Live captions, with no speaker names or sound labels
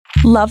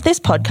Love this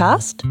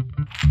podcast?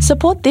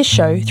 Support this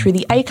show through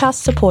the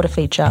Acast supporter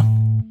feature.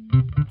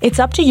 It's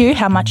up to you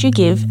how much you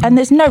give, and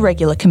there's no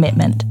regular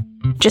commitment.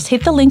 Just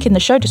hit the link in the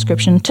show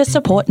description to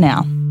support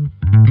now.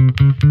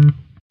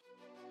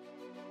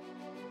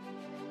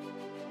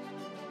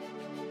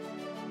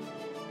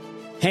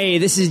 Hey,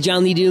 this is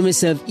John Lee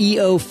Dumas of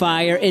EO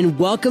Fire, and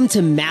welcome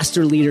to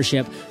Master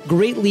Leadership.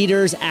 Great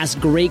leaders ask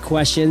great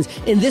questions,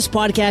 and this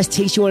podcast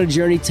takes you on a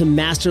journey to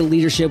master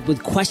leadership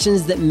with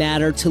questions that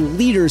matter to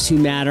leaders who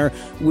matter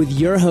with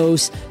your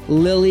host,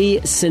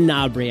 Lily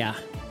Sanabria.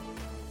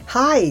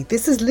 Hi,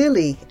 this is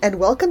Lily, and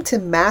welcome to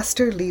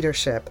Master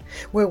Leadership,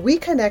 where we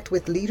connect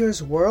with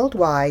leaders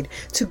worldwide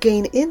to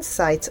gain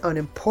insights on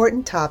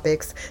important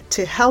topics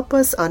to help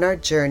us on our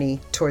journey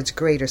towards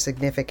greater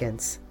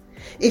significance.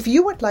 If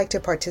you would like to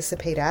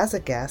participate as a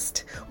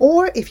guest,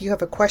 or if you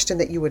have a question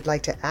that you would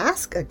like to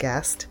ask a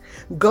guest,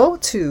 go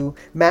to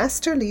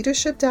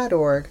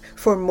masterleadership.org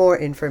for more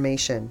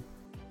information.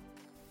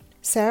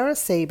 Sara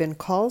Sabin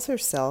calls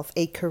herself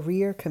a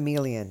career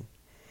chameleon.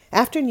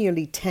 After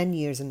nearly 10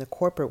 years in the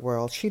corporate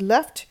world, she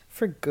left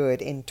for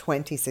good in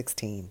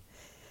 2016.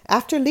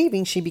 After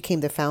leaving, she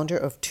became the founder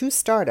of 2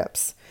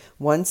 startups,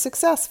 one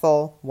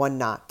successful, one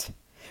not,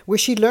 where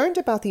she learned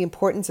about the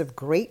importance of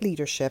great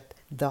leadership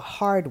the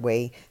hard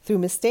way through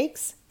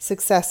mistakes,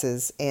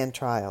 successes, and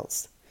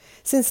trials.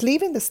 Since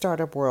leaving the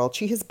startup world,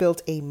 she has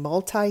built a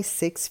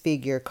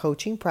multi-6-figure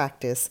coaching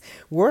practice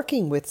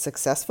working with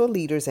successful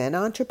leaders and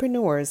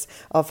entrepreneurs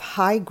of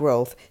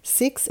high-growth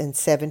 6- and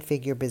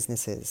 7-figure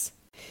businesses.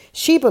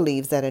 She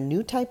believes that a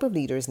new type of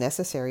leader is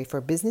necessary for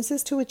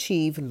businesses to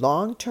achieve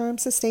long-term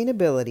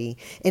sustainability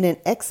in an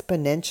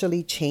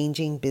exponentially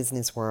changing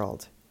business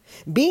world.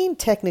 Being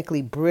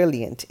technically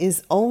brilliant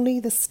is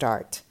only the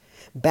start.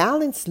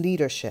 Balanced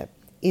leadership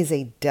is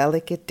a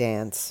delicate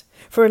dance.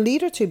 For a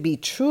leader to be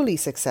truly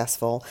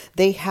successful,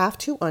 they have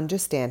to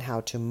understand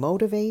how to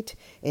motivate,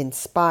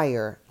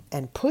 inspire,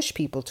 and push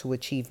people to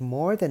achieve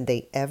more than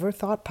they ever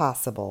thought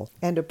possible,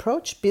 and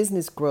approach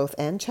business growth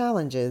and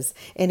challenges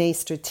in a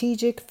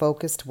strategic,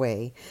 focused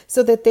way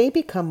so that they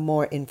become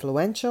more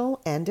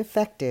influential and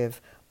effective,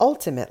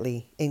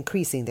 ultimately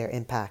increasing their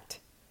impact.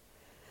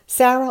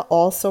 Sara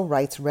also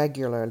writes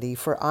regularly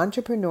for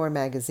Entrepreneur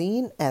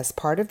Magazine as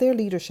part of their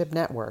leadership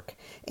network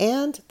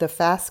and The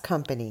Fast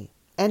Company,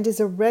 and is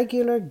a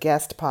regular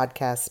guest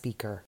podcast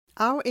speaker.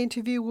 Our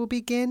interview will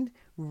begin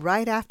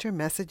right after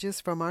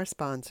messages from our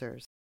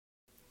sponsors.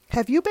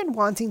 Have you been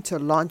wanting to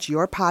launch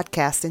your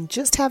podcast and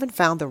just haven't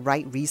found the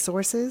right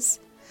resources?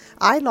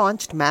 I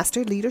launched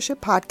Master Leadership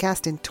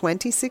Podcast in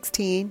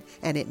 2016,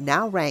 and it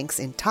now ranks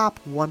in top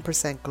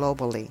 1%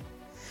 globally.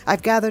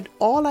 I've gathered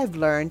all I've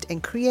learned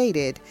and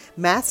created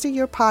Master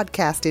Your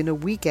Podcast in a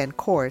Weekend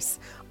course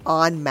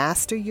on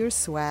Master Your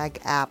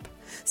Swag app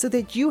so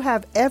that you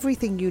have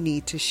everything you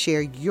need to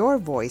share your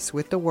voice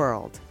with the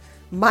world,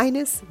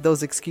 minus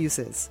those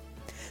excuses.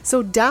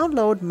 So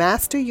download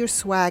Master Your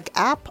Swag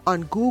app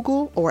on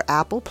Google or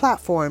Apple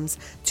platforms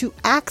to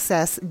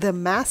access the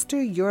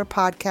Master Your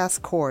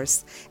Podcast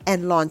course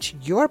and launch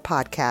your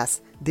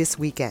podcast this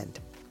weekend.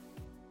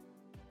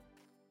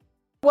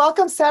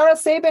 Welcome, Sara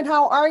Sabin.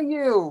 How are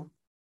you?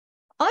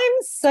 I'm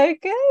so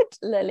good,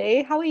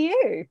 Lily. How are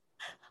you?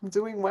 I'm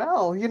doing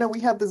well. You know, we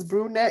have this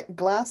brunette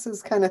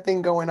glasses kind of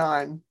thing going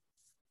on.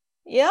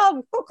 Yeah,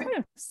 we've got kind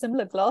of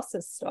similar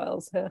glasses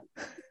styles here.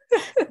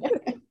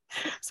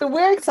 So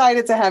we're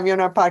excited to have you on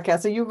our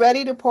podcast. Are you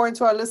ready to pour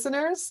into our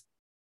listeners?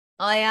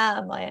 I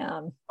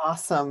am.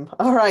 Awesome.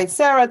 All right,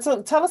 Sara,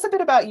 so tell us a bit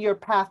about your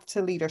path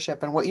to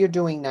leadership and what you're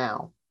doing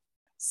now.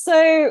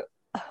 So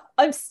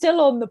I'm still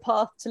on the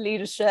path to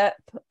leadership.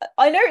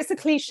 I know it's a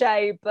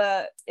cliche,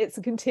 but it's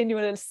a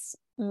continuous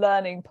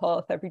learning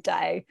path every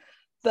day.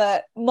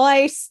 But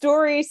my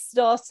story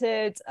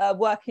started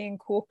working in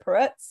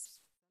corporates.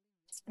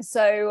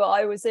 So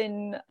I was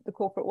in the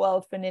corporate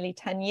world for nearly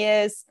 10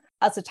 years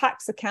as a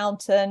tax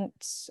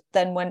accountant,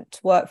 then went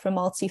to work for a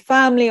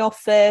multi-family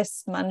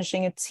office,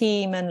 managing a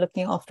team and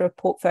looking after a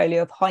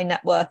portfolio of high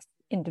net worth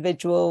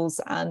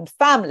individuals and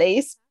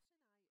families.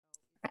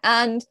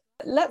 And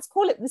let's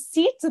call it the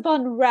seeds of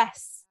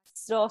unrest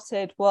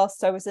started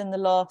whilst I was in the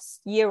last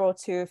year or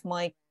 2 of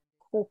my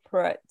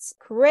corporate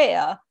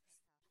career.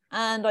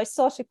 And I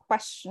started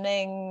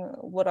questioning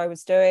what I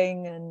was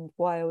doing and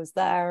why I was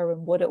there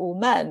and what it all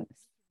meant.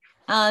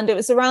 And it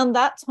was around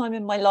that time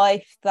in my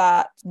life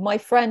that my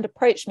friend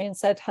approached me and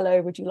said,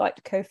 "Hello, would you like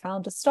to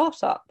co-found a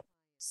startup?"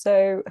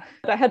 So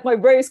I had my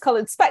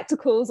rose-colored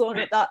spectacles on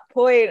at that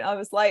point. I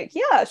was like,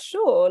 yeah,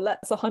 sure,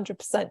 let's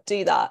 100%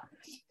 do that.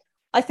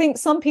 I think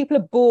some people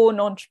are born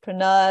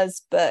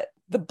entrepreneurs, but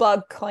the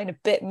bug kind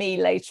of bit me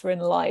later in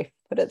life,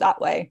 put it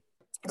that way.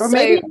 Or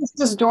maybe it's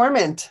just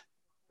dormant.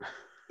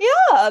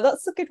 Yeah,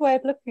 that's a good way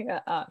of looking at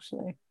it,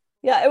 actually.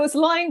 Yeah, it was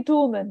lying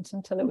dormant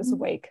until it was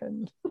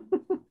awakened.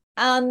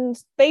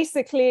 And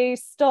basically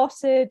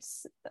started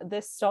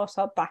this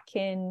startup back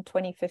in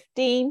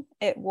 2015.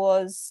 It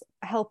was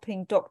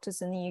helping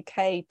doctors in the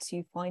UK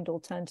to find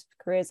alternative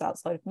careers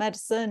outside of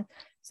medicine,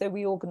 So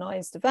we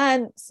organized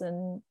events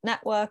and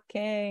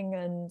networking,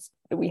 and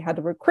we had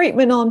a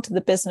recruitment arm to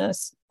the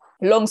business.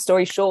 Long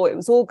story short, it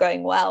was all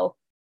going well.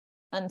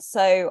 And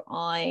so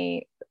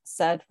I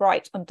said,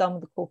 right, I'm done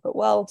with the corporate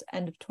world,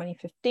 end of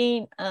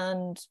 2015,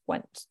 and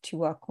went to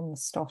work on the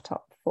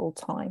startup full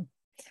time.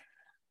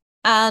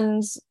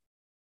 And,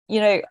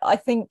 I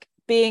think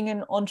being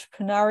an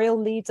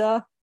entrepreneurial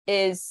leader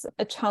is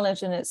a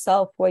challenge in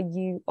itself, where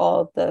you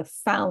are the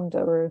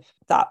founder of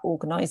that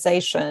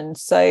organization.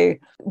 So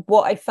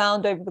what I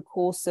found over the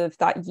course of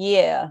that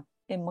year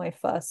in my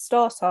first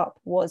startup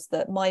was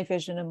that my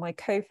vision and my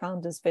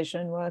co-founder's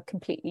vision were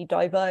completely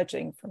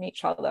diverging from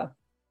each other.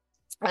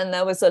 And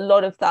there was a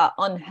lot of that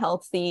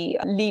unhealthy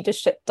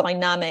leadership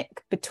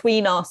dynamic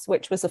between us,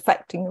 which was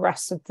affecting the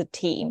rest of the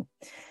team.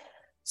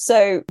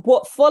 So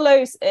what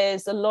follows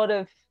is a lot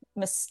of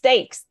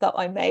mistakes that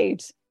I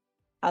made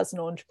as an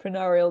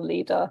entrepreneurial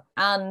leader.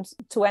 And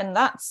to end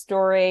that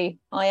story,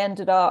 I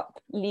ended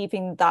up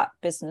leaving that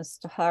business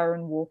to her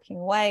and walking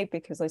away,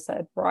 because I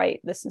said, right,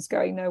 this is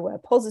going nowhere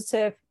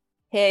positive.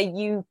 Here,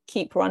 you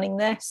keep running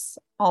this.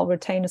 I'll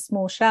retain a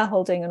small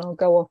shareholding and I'll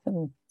go off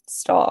and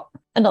start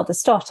another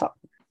startup,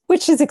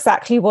 which is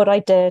exactly what I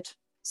did.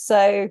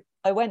 So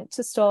I went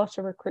to start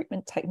a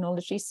recruitment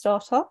technology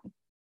startup.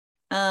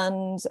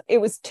 And it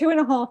was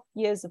 2.5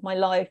 years of my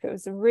life. It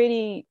was a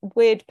really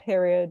weird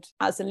period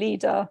as a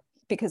leader,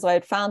 because I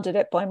had founded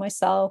it by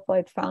myself.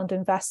 I'd found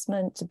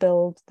investment to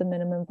build the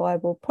minimum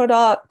viable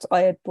product.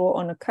 I had brought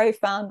on a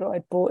co-founder.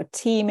 I'd brought a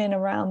team in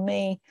around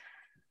me.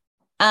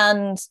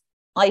 And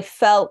I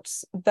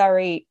felt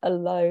very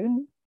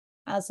alone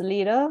as a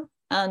leader.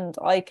 And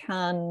I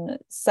can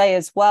say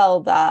as well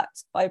that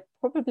I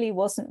probably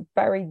wasn't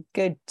very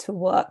good to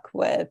work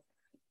with.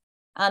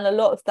 And a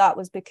lot of that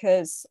was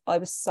because I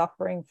was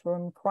suffering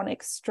from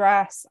chronic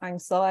stress,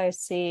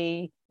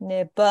 anxiety,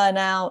 near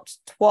burnout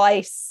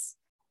twice.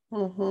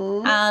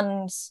 Mm-hmm.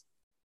 And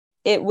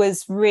it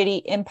was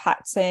really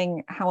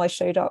impacting how I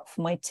showed up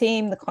for my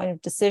team, the kind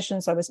of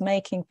decisions I was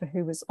making for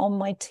who was on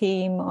my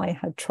team. I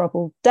had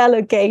trouble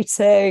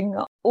delegating.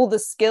 All the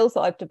skills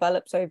that I've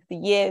developed over the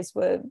years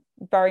were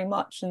very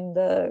much in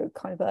the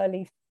kind of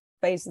early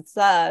phases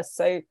there.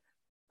 So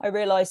I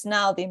realized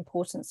now the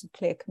importance of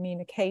clear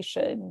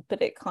communication,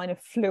 but it kind of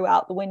flew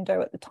out the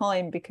window at the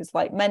time, because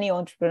like many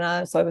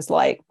entrepreneurs, I was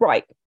like,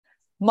 right,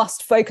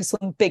 must focus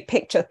on the big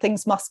picture.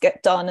 Things must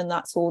get done, and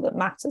that's all that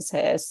matters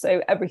here.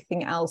 So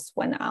everything else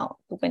went out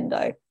the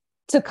window.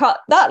 To cut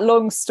that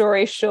long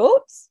story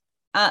short,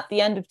 at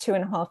the end of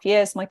 2.5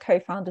 years, my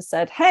co-founder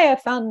said, hey, I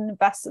found an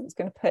investor that's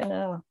going to put in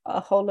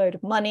a whole load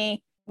of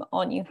money.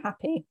 Aren't you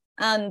happy?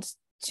 And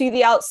to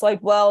the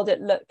outside world,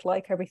 it looked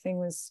like everything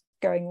was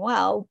going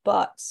well,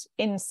 but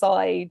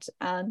inside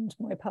and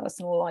my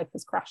personal life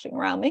was crashing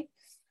around me.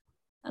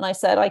 And I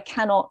said, I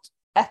cannot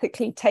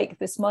ethically take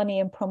this money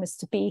and promise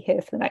to be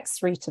here for the next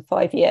 3 to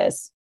 5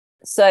 years.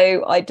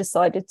 So I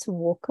decided to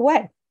walk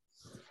away,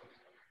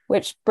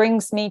 which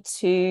brings me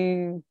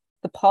to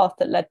the path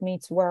that led me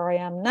to where I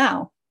am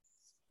now,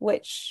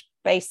 which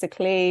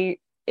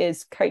basically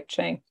is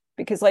coaching,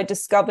 because I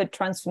discovered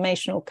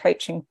transformational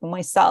coaching for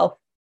myself.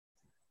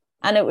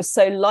 And it was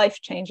so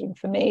life-changing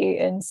for me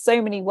in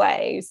so many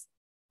ways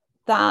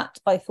that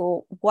I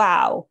thought,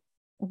 wow,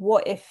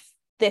 what if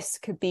this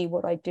could be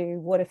what I do?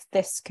 What if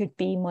this could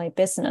be my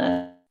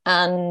business?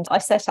 And I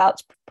set out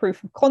to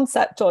proof of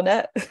concept on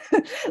it,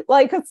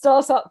 like a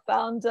startup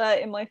founder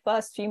in my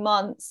first few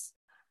months.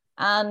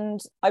 And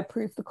I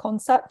proved the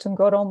concept and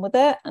got on with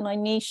it. And I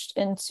niched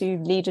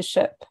into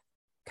leadership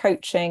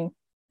coaching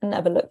and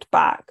never looked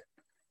back.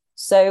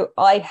 So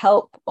I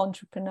help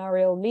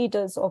entrepreneurial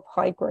leaders of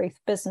high growth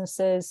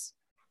businesses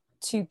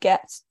to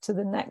get to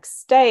the next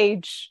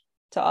stage,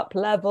 to up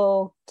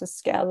level, to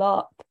scale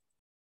up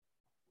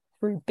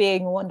through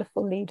being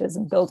wonderful leaders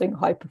and building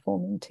high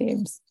performing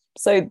teams.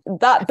 So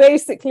that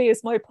basically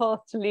is my path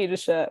to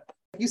leadership.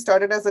 You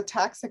started as a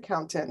tax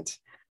accountant,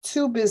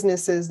 2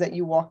 businesses that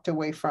you walked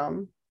away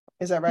from.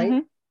 Is that right?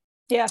 Mm-hmm.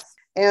 Yes.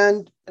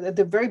 And at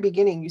the very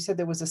beginning, you said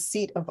there was a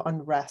seat of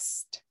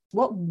unrest.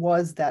 What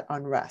was that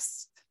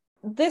unrest?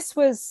 This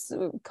was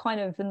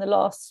kind of in the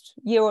last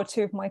year or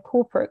two of my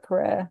corporate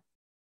career.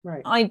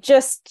 Right. I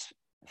just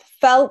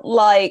felt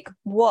like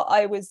what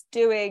I was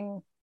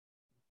doing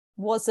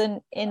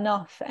wasn't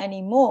enough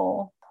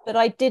anymore, but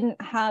I didn't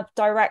have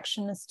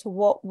direction as to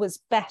what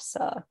was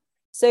better.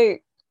 So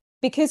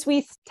because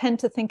we tend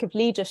to think of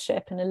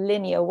leadership in a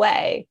linear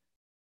way,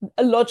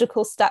 a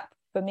logical step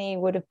for me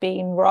would have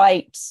been,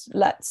 right,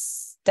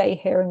 let's stay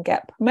here and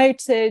get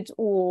promoted,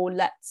 or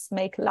let's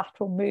make a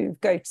lateral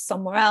move, go to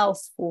somewhere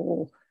else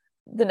for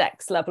the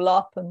next level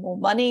up and more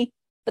money.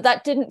 But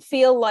that didn't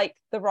feel like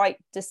the right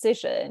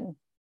decision.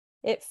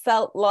 It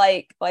felt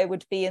like I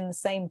would be in the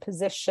same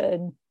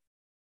position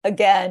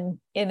again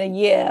in a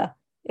year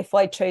if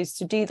I chose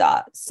to do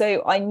that.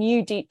 So I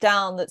knew deep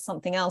down that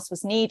something else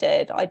was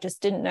needed. I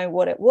just didn't know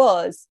what it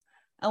was.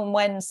 And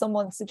when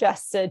someone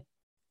suggested,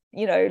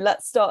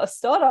 let's start a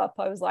startup,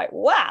 I was like,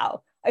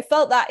 wow. I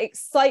felt that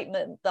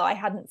excitement that I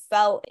hadn't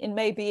felt in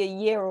maybe a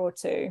year or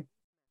two.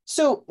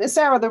 So,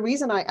 Sarah, the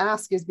reason I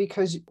ask is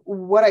because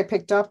what I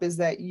picked up is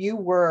that you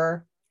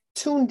were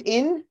tuned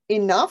in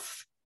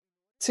enough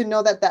to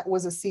know that that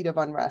was a seed of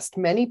unrest.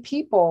 Many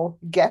people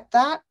get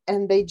that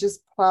and they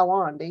just plow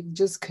on. They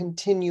just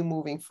continue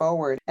moving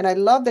forward. And I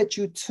love that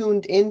you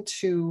tuned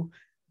into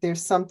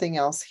there's something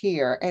else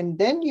here. And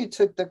then you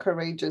took the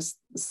courageous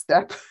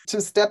step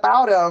to step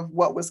out of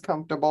what was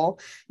comfortable.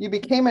 You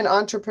became an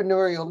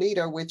entrepreneurial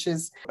leader, which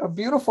is a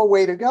beautiful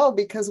way to go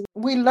because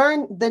we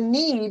learn the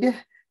need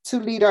to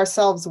lead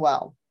ourselves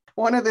well.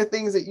 One of the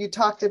things that you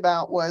talked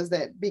about was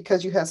that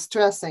because you had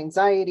stress,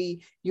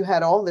 anxiety, you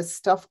had all this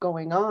stuff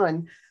going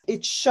on,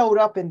 it showed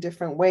up in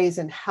different ways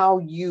in how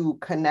you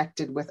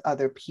connected with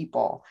other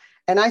people.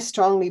 And I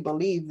strongly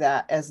believe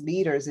that as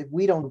leaders, if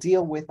we don't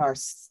deal with our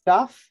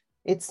stuff,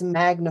 it's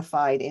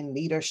magnified in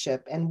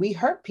leadership and we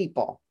hurt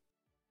people.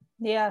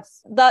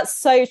 Yes, that's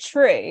so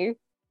true.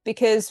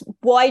 Because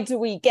why do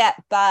we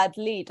get bad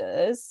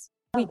leaders?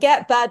 We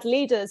get bad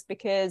leaders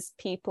because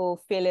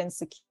people feel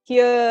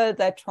insecure,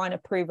 they're trying to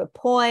prove a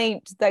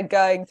point, they're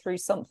going through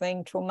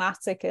something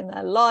traumatic in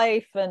their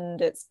life and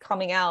it's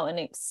coming out in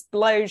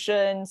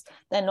explosions,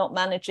 they're not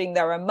managing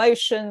their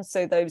emotions,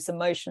 so those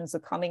emotions are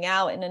coming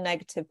out in a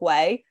negative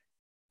way.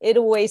 It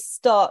always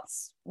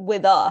starts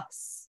with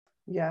us.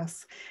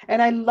 Yes.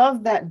 And I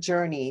love that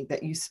journey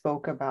that you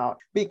spoke about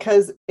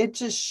because it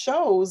just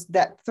shows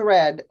that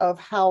thread of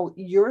how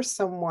you're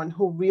someone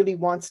who really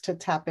wants to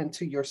tap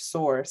into your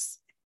source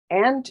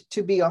and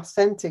to be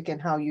authentic in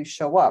how you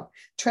show up.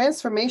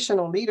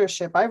 Transformational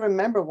leadership, I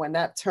remember when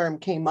that term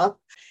came up,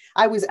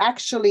 I was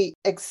actually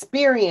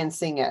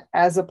experiencing it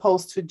as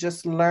opposed to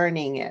just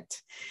learning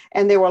it.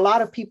 And there were a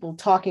lot of people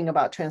talking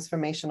about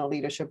transformational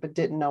leadership, but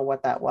didn't know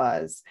what that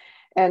was.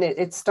 And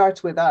it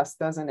starts with us,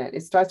 doesn't it?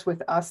 It starts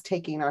with us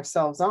taking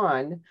ourselves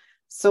on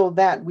so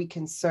that we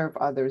can serve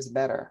others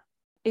better.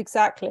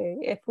 Exactly.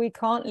 If we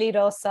can't lead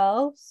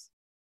ourselves,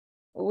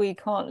 we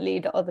can't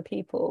lead other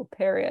people,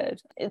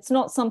 period. It's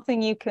not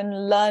something you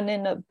can learn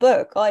in a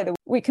book either.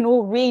 We can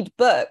all read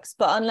books,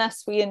 but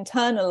unless we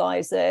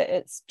internalize it,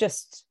 it's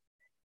just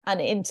an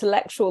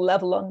intellectual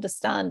level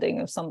understanding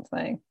of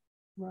something.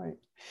 Right.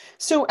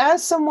 So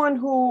as someone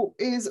who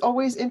is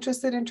always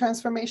interested in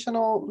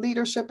transformational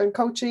leadership and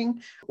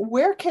coaching,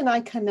 where can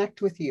I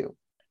connect with you?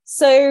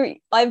 So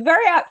I'm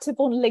very active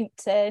on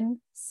LinkedIn,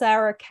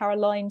 Sara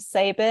Caroline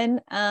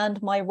Sabin,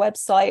 and my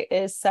website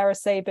is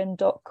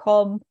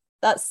sarasabin.com.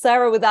 That's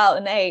Sarah without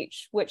an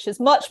H, which is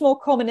much more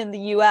common in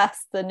the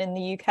US than in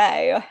the UK,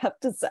 I have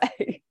to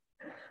say.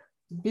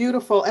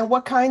 Beautiful. And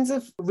what kinds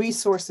of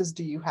resources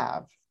do you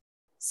have?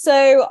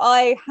 So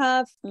I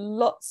have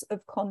lots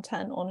of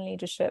content on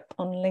leadership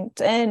on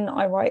LinkedIn.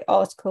 I write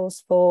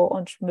articles for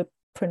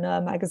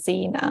Entrepreneur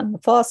Magazine and The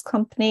Fast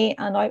Company.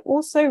 And I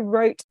also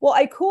wrote what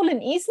I call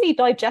an easily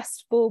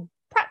digestible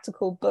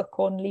practical book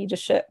on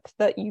leadership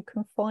that you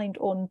can find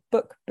on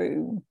Book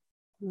Boom.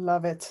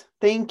 Love it.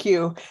 Thank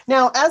you.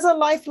 Now, as a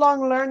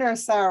lifelong learner,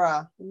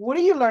 Sara, what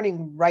are you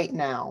learning right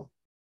now?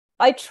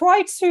 I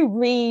try to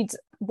read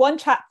one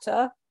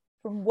chapter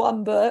from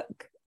one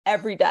book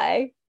every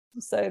day.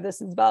 So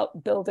this is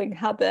about building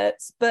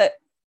habits. But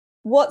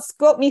what's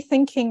got me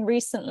thinking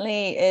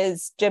recently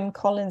is Jim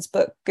Collins'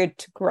 book, Good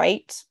to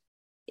Great.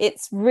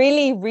 It's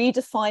really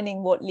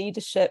redefining what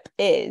leadership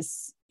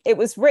is. It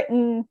was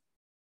written,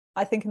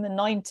 I think, in the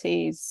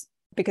 90s,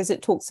 because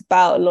it talks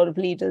about a lot of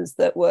leaders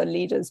that were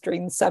leaders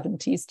during the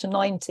 70s to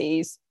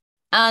 90s.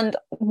 And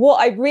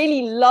what I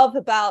really love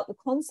about the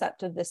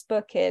concept of this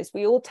book is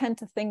we all tend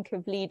to think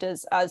of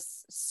leaders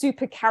as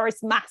super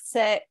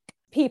charismatic,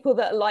 people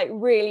that are like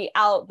really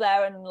out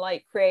there and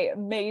like create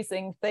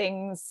amazing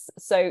things.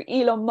 So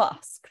Elon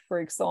Musk, for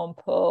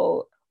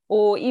example,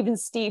 or even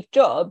Steve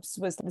Jobs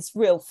was this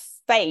real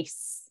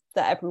face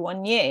that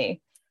everyone knew.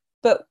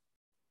 But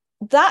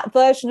that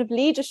version of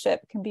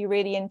leadership can be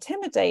really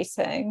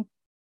intimidating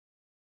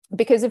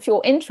because if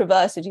you're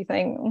introverted, you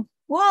think,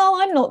 well,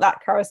 I'm not that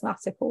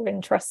charismatic or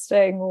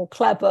interesting or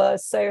clever,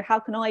 so how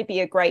can I be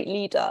a great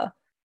leader?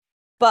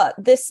 But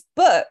this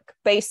book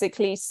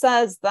basically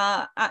says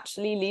that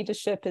actually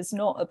leadership is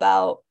not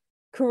about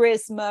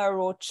charisma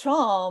or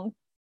charm.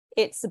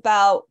 It's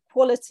about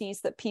qualities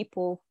that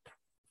people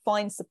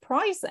find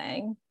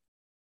surprising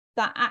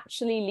that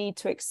actually lead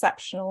to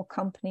exceptional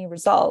company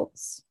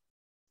results.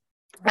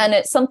 And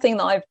it's something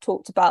that I've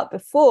talked about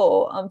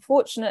before,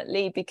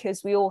 unfortunately,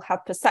 because we all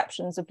have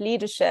perceptions of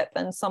leadership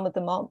and some of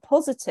them aren't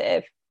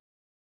positive.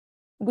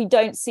 We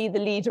don't see the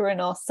leader in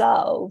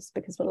ourselves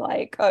because we're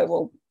like, oh,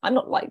 well, I'm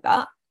not like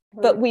that.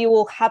 But we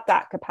all have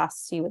that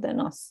capacity within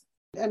us.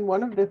 And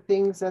one of the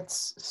things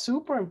that's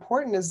super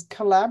important is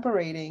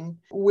collaborating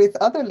with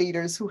other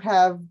leaders who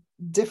have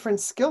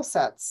different skill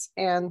sets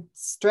and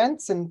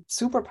strengths and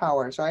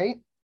superpowers, right?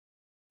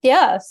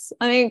 Yes.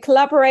 I mean,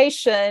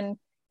 collaboration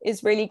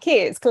is really key.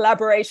 It's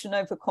collaboration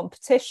over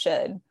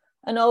competition.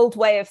 An old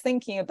way of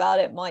thinking about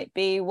it might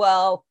be,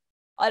 well,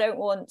 I don't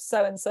want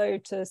so-and-so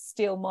to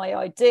steal my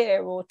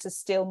idea or to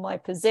steal my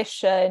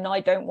position. I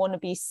don't want to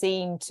be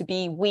seen to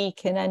be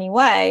weak in any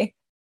way.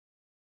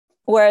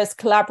 Whereas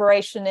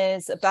collaboration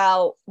is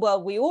about,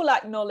 well, we all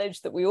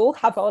acknowledge that we all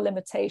have our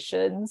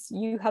limitations.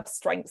 You have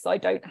strengths I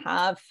don't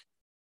have.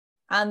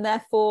 And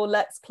therefore,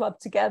 let's club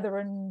together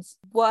and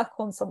work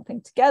on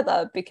something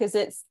together, because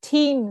it's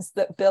teams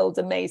that build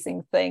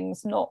amazing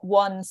things, not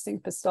one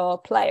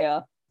superstar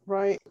player.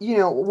 Right. You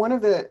know, one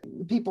of the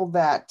people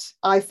that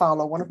I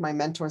follow, one of my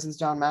mentors is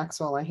John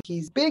Maxwell, and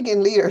he's big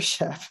in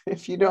leadership.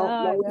 If you don't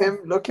know him,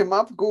 look him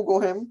up,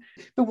 Google him.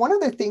 But one of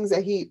the things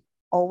that he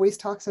always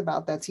talks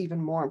about that's even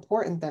more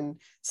important than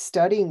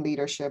studying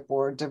leadership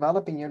or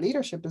developing your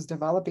leadership is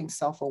developing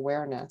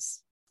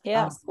self-awareness.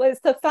 Yes. Well,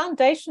 it's the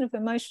foundation of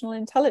emotional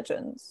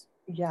intelligence.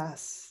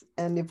 Yes.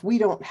 And if we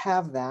don't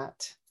have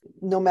that,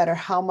 no matter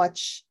how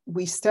much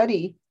we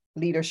study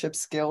leadership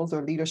skills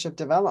or leadership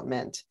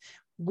development,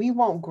 we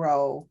won't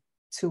grow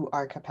to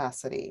our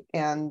capacity,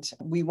 and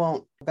we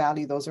won't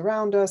value those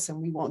around us,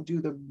 and we won't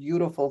do the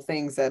beautiful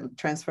things that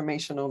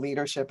transformational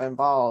leadership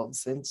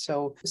involves. And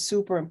so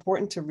super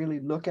important to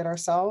really look at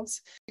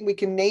ourselves. We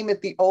can name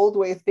it the old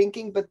way of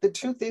thinking, but the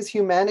truth is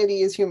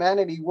humanity is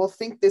humanity. We'll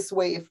think this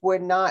way if we're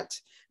not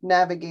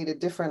navigated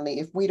differently,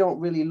 if we don't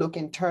really look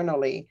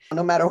internally.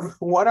 No matter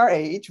what our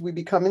age, we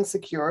become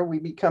insecure, we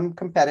become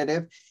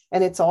competitive,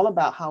 and it's all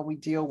about how we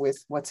deal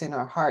with what's in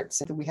our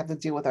hearts. We have to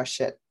deal with our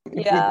shit. If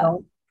we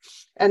don't,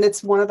 and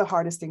it's one of the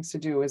hardest things to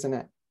do, isn't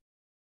it?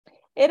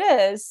 It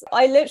is.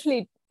 I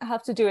literally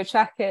have to do a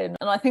check-in,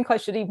 and I think I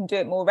should even do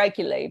it more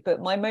regularly. But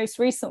my most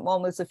recent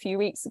one was a few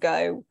weeks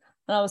ago.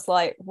 And I was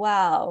like,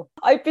 wow,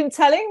 I've been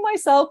telling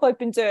myself I've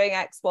been doing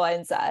X, Y,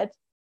 and Z,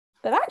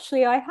 but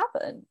actually I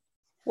haven't.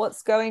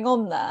 What's going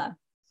on there?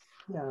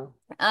 Yeah.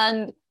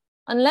 And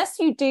unless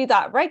you do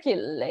that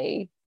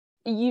regularly,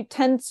 you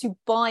tend to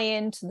buy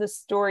into the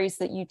stories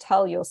that you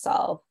tell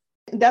yourself.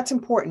 That's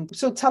important.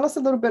 So tell us a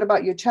little bit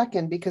about your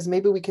check-in, because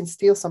maybe we can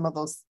steal some of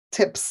those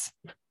tips.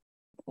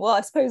 Well,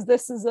 I suppose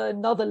this is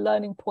another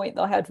learning point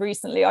that I had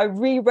recently. I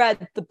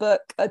reread the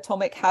book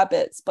Atomic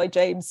Habits by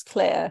James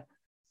Clear,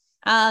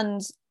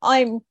 and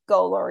I'm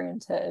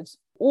goal-oriented.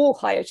 All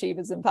high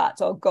achievers, in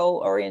fact, are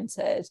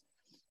goal-oriented.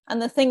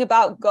 And the thing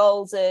about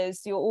goals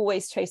is you're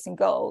always chasing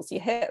goals.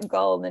 You hit a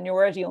goal and then you're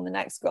already on the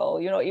next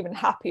goal. You're not even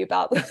happy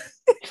about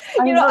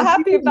you're not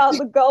happy about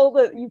the goal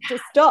that you've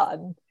just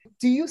done.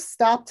 Do you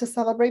stop to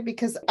celebrate?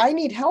 Because I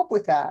need help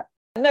with that.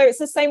 No, it's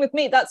the same with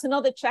me. That's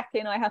another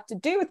check-in I have to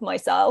do with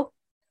myself.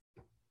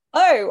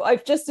 Oh,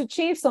 I've just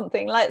achieved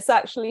something. Let's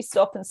actually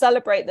stop and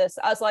celebrate this.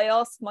 As I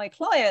ask my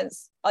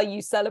clients, are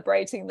you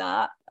celebrating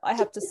that? I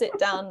have to sit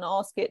down and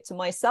ask it to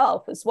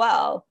myself as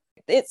well.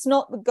 It's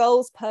not the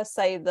goals per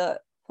se that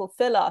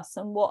fulfill us.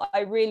 And what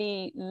I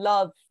really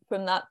love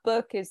from that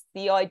book is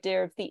the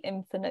idea of the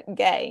infinite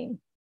gain.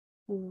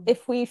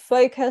 If we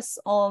focus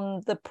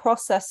on the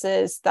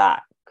processes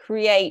that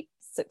create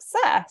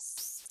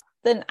success,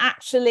 then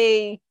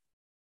actually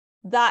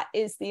that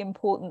is the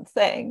important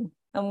thing.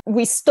 And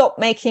we stop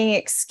making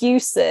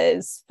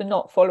excuses for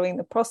not following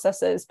the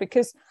processes,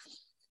 because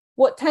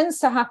what tends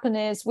to happen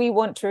is we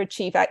want to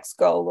achieve X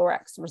goal or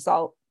X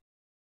result.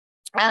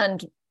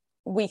 And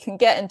we can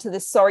get into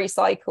this sorry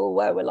cycle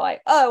where we're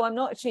like, oh, I'm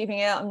not achieving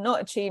it. I'm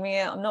not achieving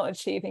it. I'm not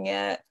achieving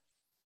it.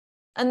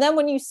 And then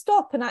when you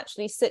stop and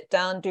actually sit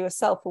down, do a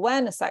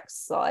self-awareness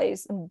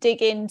exercise and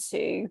dig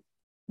into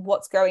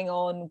what's going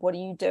on, what are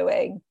you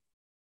doing,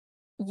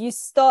 you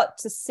start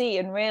to see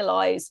and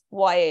realize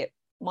why it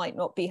might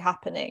not be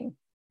happening.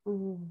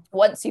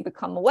 Once you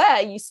become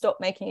aware, you stop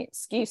making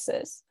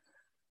excuses.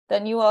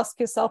 Then you ask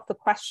yourself the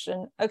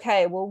question,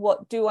 okay, well,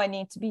 what do I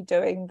need to be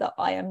doing that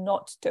I am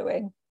not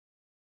doing?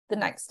 The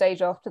next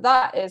stage after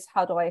that is,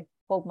 how do I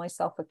hold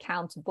myself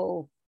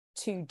accountable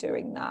to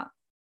doing that?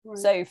 Right.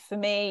 So for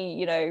me,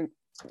 you know,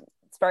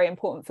 it's very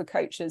important for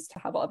coaches to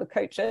have other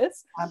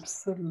coaches.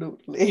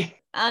 Absolutely.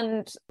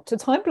 And to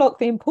time block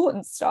the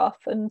important stuff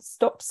and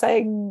stop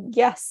saying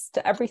yes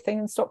to everything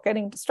and stop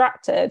getting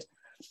distracted.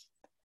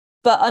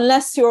 But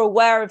unless you're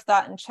aware of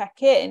that and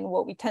check in,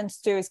 what we tend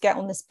to do is get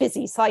on this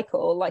busy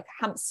cycle like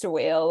a hamster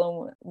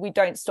wheel, and we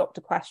don't stop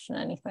to question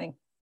anything.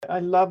 I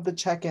love the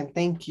check-in.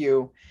 Thank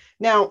you.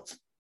 Now,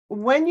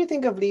 when you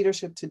think of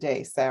leadership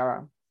today,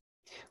 Sara,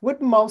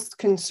 what most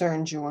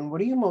concerns you and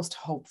what are you most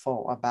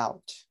hopeful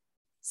about?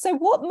 So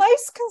what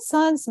most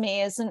concerns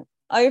me is an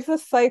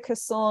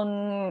over-focus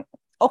on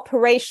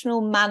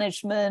operational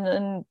management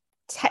and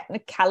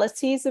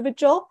technicalities of a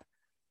job.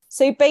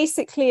 So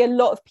basically, a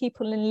lot of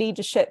people in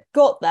leadership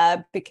got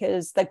there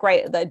because they're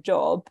great at their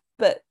job,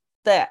 but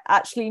they're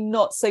actually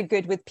not so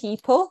good with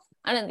people.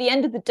 And at the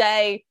end of the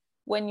day,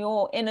 when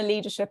you're in a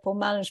leadership or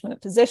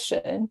management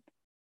position,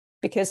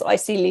 because I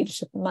see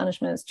leadership and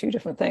management as two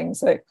different things,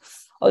 so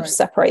I'll just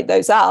separate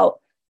those out.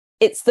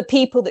 It's the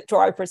people that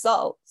drive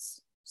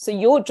results. So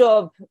your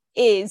job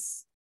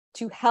is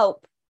to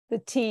help the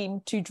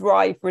team to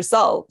drive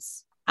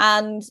results.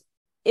 And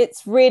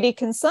it's really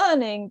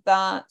concerning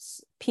that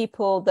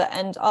people that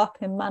end up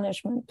in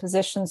management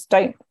positions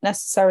don't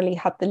necessarily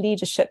have the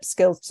leadership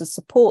skills to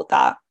support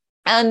that.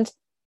 And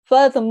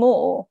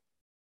furthermore,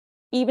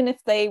 even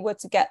if they were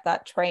to get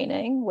that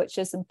training, which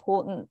is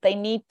important, they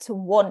need to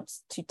want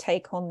to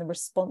take on the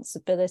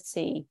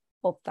responsibility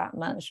of that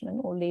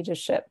management or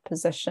leadership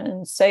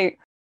position. So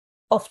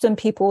often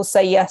people will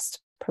say yes to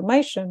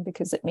promotion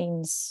because it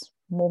means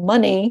more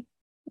money,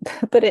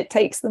 but it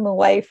takes them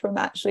away from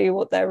actually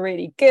what they're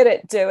really good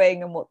at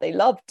doing and what they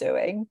love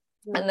doing.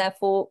 And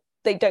therefore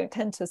they don't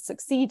tend to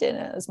succeed in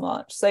it as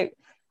much. So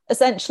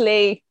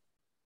essentially,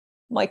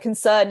 my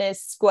concern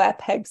is square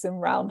pegs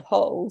and round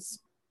holes.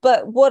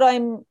 But what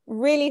I'm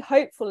really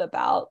hopeful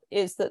about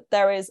is that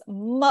there is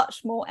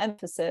much more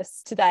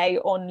emphasis today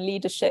on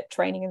leadership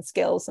training and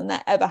skills than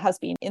there ever has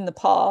been in the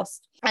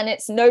past. And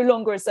it's no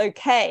longer as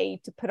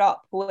okay to put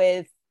up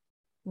with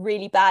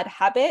really bad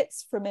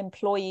habits from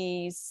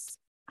employees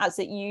as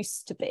it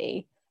used to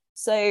be.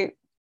 So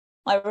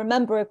I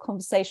remember a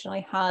conversation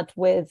I had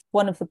with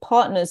one of the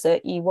partners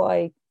at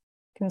EY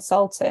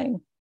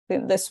Consulting. I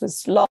think this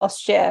was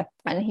last year,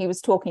 and he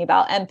was talking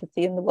about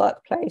empathy in the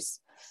workplace.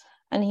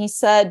 And he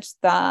said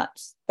that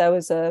there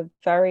was a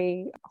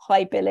very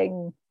high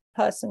billing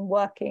person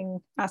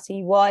working at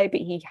EY,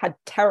 but he had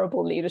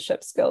terrible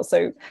leadership skills.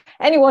 So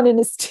anyone in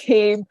his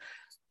team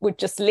would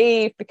just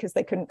leave because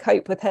they couldn't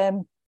cope with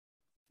him.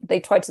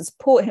 They tried to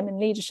support him in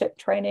leadership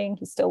training.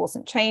 He still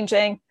wasn't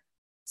changing.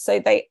 So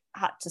they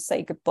had to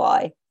say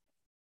goodbye.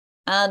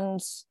 And,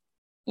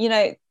 you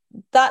know,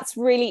 that's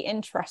really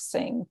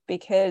interesting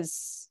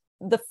because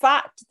the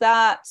fact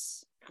that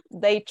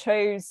they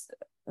chose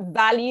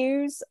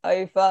values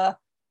over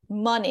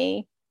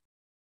money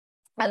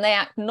and they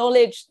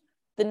acknowledged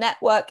the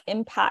network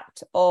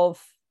impact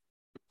of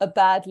a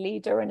bad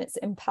leader and its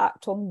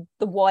impact on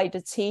the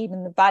wider team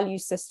and the value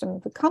system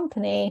of the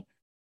company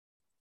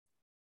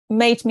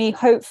made me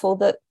hopeful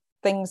that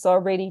things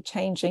are really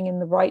changing in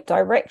the right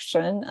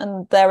direction,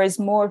 and there is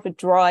more of a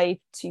drive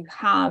to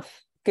have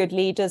good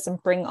leaders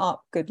and bring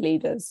up good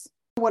leaders.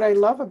 What I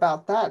love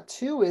about that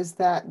too is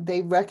that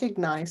they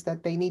recognize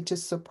that they need to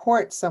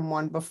support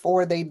someone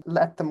before they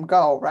let them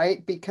go,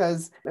 right?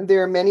 Because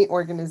there are many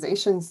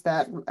organizations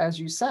that, as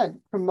you said,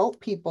 promote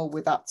people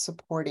without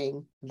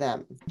supporting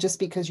them. Just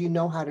because you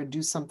know how to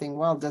do something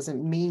well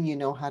doesn't mean you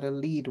know how to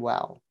lead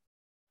well.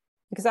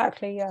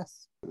 Exactly,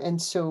 yes. And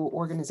so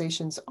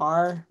organizations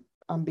are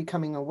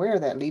becoming aware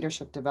that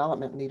leadership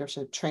development,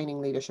 leadership training,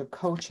 leadership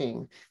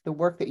coaching, the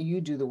work that you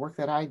do, the work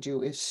that I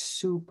do is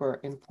super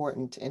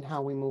important in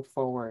how we move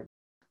forward.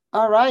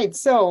 All right,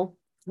 so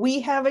we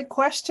have a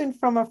question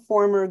from a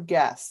former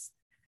guest.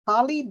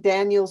 Holly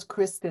Daniels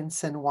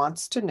Christensen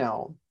wants to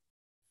know,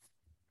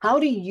 how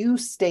do you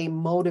stay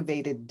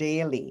motivated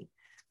daily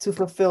to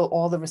fulfill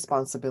all the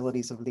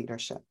responsibilities of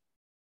leadership?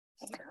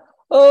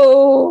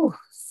 Oh,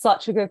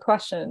 such a good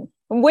question.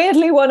 And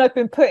weirdly, one I've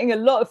been putting a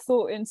lot of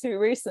thought into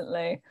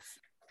recently.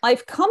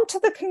 I've come to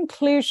the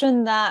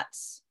conclusion that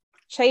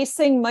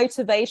chasing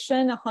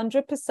motivation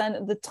 100%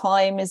 of the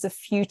time is a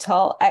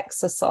futile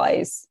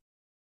exercise.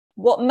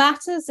 What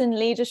matters in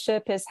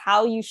leadership is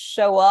how you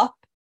show up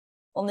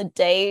on the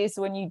days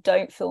when you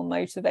don't feel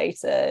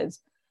motivated,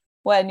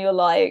 when you're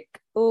like,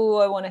 oh,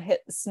 I want to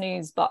hit the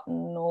snooze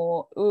button,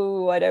 or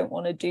oh, I don't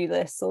want to do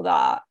this or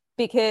that.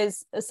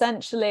 Because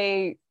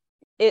essentially,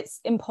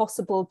 it's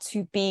impossible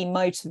to be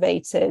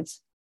motivated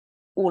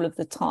all of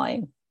the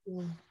time.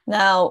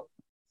 Now,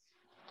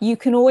 you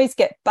can always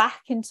get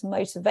back into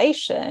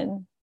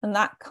motivation, and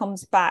that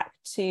comes back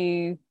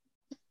to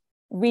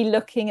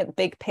relooking at the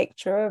big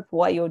picture of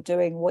why you're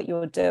doing what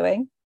you're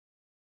doing,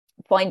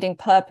 finding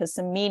purpose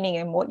and meaning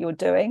in what you're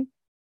doing,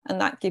 and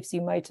that gives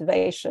you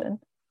motivation,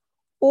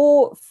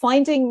 or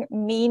finding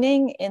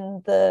meaning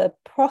in the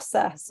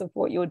process of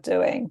what you're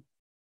doing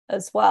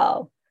as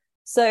well.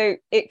 So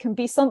it can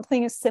be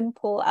something as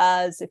simple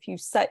as if you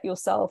set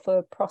yourself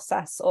a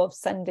process of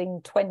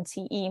sending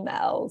 20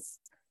 emails,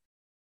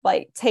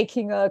 like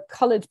taking a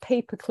colored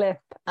paperclip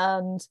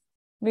and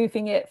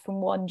moving it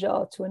from one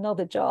jar to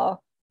another jar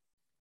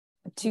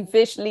to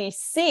visually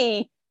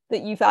see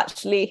that you've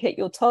actually hit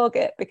your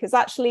target, because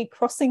actually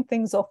crossing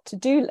things off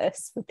to-do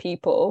lists for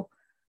people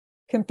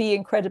can be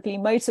incredibly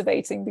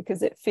motivating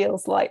because it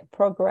feels like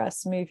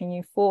progress moving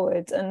you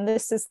forward. And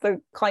this is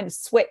the kind of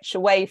switch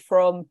away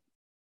from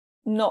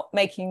not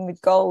making the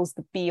goals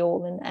the be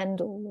all and end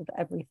all of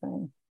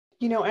everything.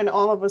 You know, and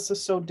all of us are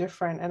so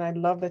different. And I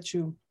love that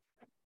you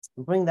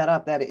bring that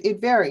up, that it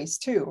varies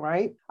too,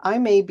 right? I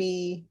may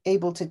be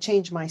able to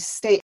change my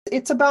state.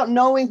 It's about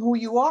knowing who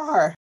you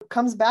are. It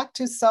comes back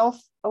to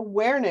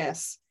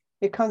self-awareness.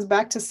 It comes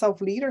back to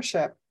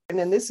self-leadership. And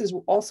then this is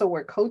also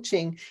where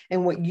coaching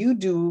and what you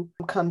do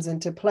comes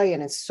into play.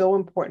 And it's so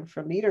important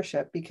for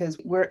leadership because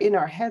we're in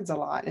our heads a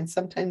lot. And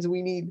sometimes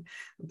we need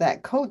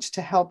that coach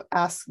to help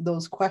ask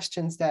those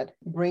questions that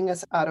bring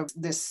us out of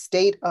this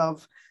state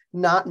of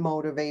not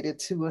motivated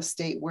to a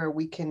state where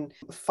we can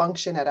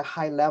function at a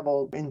high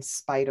level in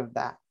spite of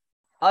that.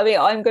 I mean,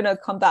 I'm going to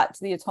come back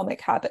to the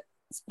Atomic Habits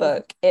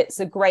book.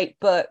 It's a great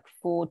book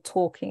for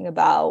talking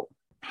about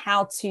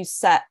how to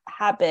set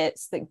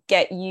habits that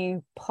get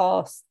you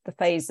past the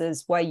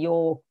phases where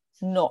you're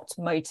not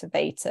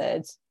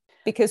motivated.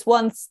 Because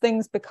once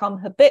things become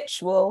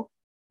habitual,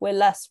 we're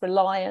less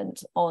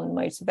reliant on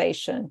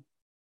motivation.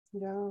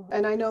 Yeah.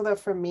 And I know that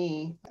for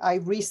me, I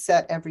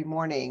reset every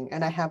morning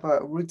and I have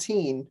a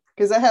routine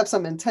because I have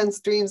some intense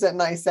dreams at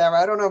night,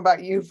 Sarah. I don't know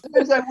about you.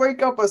 I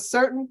wake up a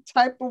certain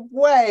type of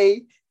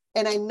way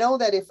and I know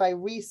that if I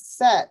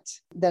reset,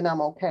 then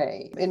I'm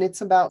okay. And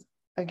it's about,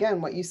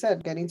 again, what you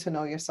said, getting to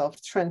know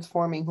yourself,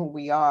 transforming who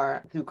we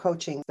are through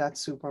coaching.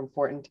 That's super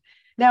important.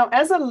 Now,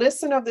 as a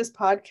listener of this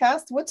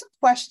podcast, what's a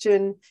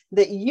question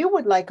that you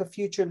would like a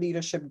future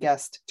leadership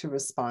guest to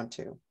respond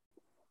to?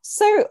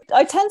 So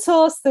I tend to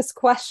ask this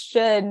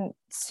question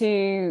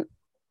to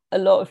a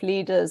lot of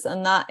leaders,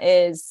 and that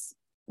is,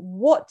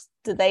 what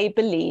do they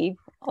believe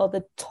are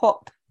the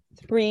top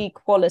 3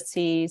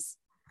 qualities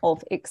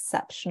of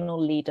exceptional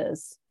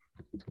leaders?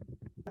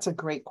 That's a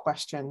great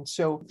question.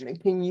 So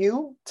can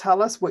you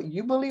tell us what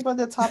you believe are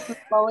the top 3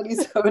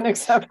 qualities of an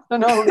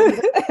exceptional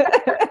leader?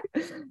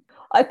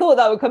 I thought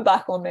that would come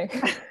back on me.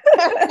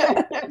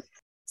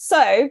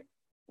 So,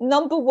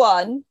 number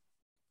 1,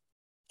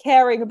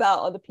 caring about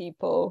other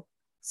people.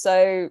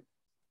 So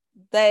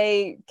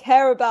they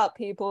care about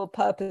people,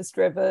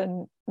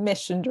 purpose-driven,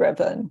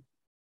 mission-driven.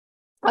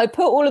 I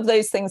put all of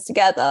those things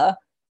together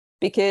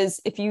because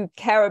if you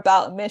care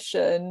about a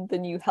mission,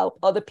 then you help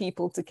other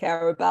people to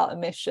care about a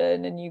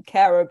mission, and you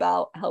care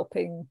about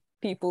helping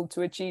people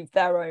to achieve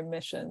their own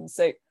mission.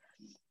 So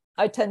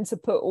I tend to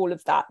put all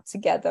of that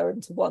together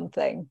into one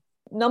thing.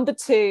 Number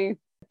 2,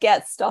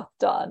 get stuff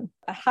done.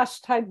 A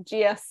hashtag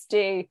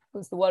GSD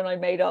was the one I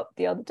made up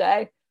the other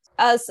day.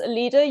 As a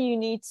leader, you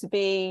need to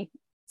be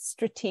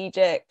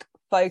strategic,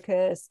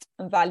 focused,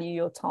 and value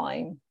your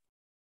time.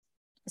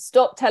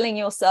 Stop telling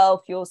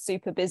yourself you're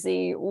super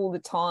busy all the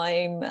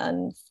time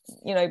and,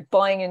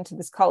 buying into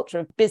this culture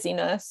of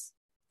busyness.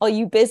 Are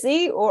you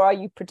busy or are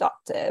you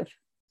productive?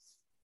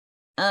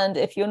 And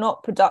if you're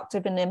not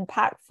productive and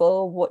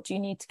impactful, what do you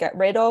need to get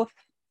rid of?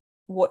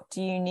 What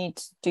do you need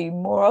to do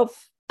more of?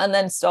 And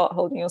then start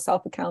holding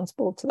yourself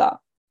accountable to that.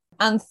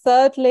 And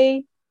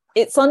thirdly,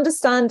 it's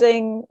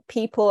understanding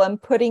people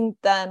and putting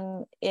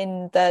them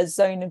in their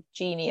zone of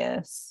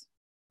genius.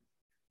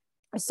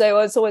 So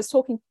I was always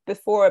talking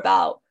before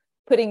about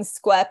putting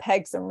square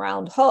pegs in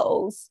round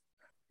holes.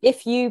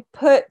 If you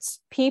put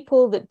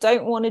people that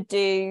don't want to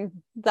do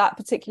that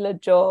particular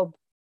job,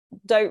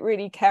 don't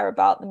really care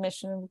about the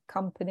mission of the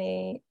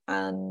company,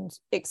 and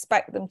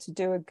expect them to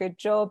do a good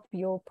job,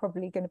 you're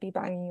probably going to be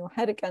banging your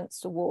head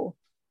against a wall.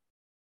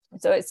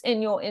 So it's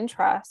in your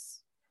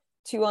interest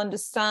to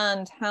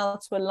understand how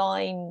to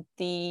align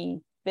the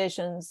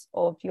visions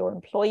of your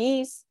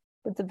employees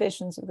with the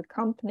visions of the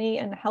company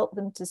and help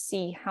them to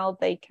see how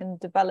they can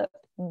develop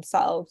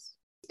themselves.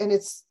 And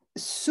it's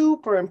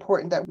super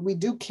important that we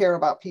do care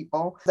about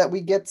people, that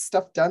we get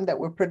stuff done, that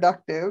we're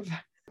productive,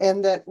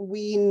 and that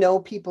we know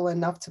people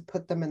enough to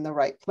put them in the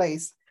right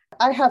place.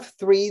 I have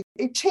 3.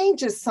 It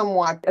changes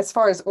somewhat as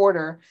far as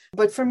order.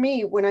 But for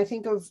me, when I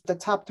think of the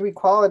top 3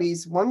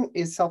 qualities, one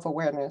is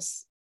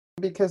self-awareness.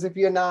 Because if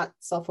you're not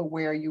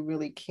self-aware, you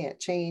really can't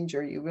change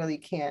or you really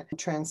can't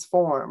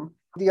transform.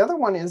 The other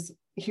one is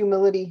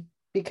humility,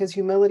 because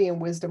humility and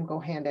wisdom go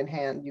hand in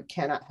hand. You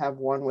cannot have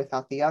one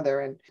without the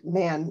other. And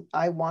man,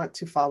 I want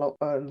to follow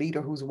a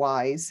leader who's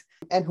wise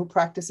and who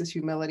practices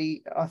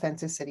humility,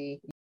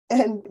 authenticity.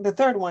 And the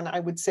third one I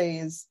would say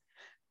is,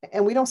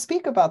 and we don't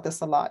speak about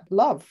this a lot,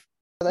 love.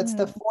 That's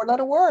the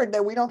 4-letter word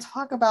that we don't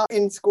talk about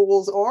in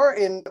schools or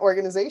in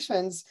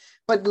organizations,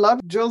 but love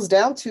drills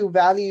down to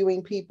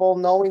valuing people,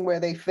 knowing where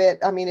they fit.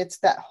 I mean, it's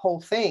that whole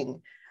thing,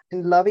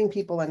 and loving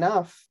people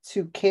enough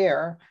to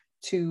care,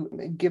 to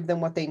give them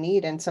what they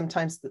need, and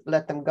sometimes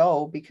let them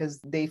go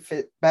because they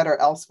fit better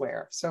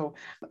elsewhere. So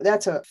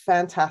that's a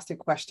fantastic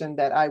question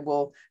that I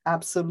will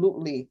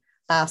absolutely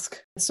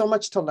ask. So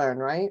much to learn,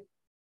 right?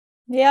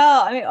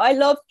 Yeah, I mean, I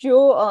loved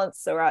your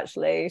answer,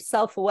 actually.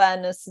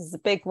 Self-awareness is a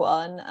big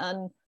one.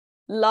 And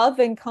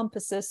love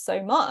encompasses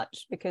so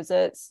much, because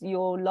it's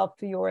your love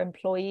for your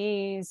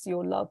employees,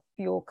 your love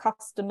for your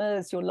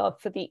customers, your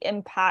love for the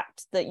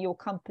impact that your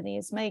company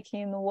is making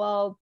in the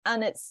world.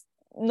 And it's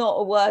not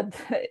a word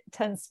that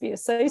tends to be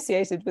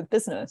associated with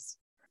business.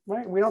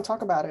 Right. We don't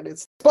talk about it.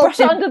 It's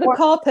brush it under the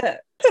carpet.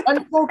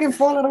 Unspoken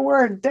 4-letter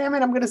word. Damn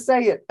it, I'm going to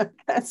say it.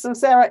 So,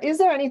 Sarah, is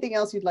there anything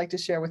else you'd like to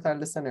share with our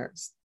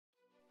listeners?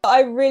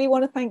 I really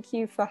want to thank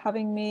you for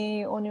having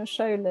me on your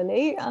show,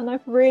 Lily, and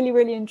I've really,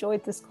 really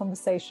enjoyed this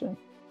conversation.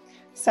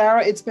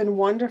 Sara, it's been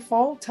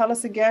wonderful. Tell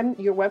us again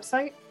your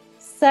website.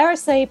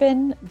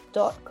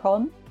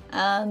 sarasabin.com,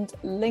 and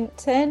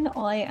LinkedIn,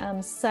 I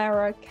am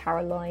Sara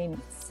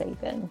Caroline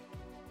Sabin.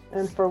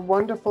 And for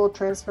wonderful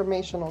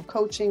transformational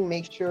coaching,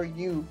 make sure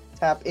you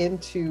tap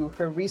into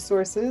her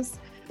resources.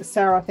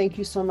 Sara, thank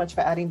you so much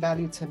for adding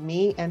value to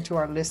me and to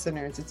our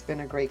listeners. It's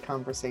been a great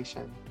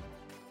conversation.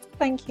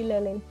 Thank you,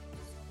 Lily.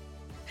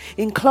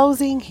 In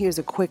closing, here's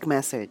a quick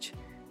message.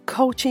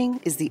 Coaching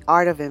is the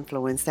art of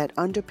influence that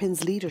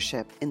underpins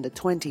leadership in the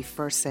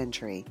 21st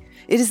century.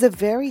 It is the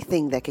very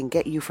thing that can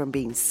get you from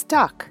being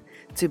stuck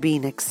to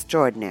being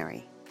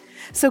extraordinary.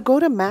 So go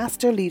to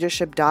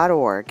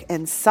masterleadership.org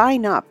and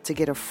sign up to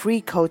get a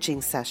free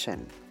coaching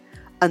session.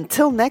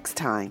 Until next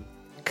time,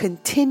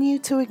 continue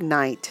to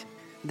ignite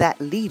that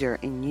leader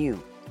in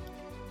you.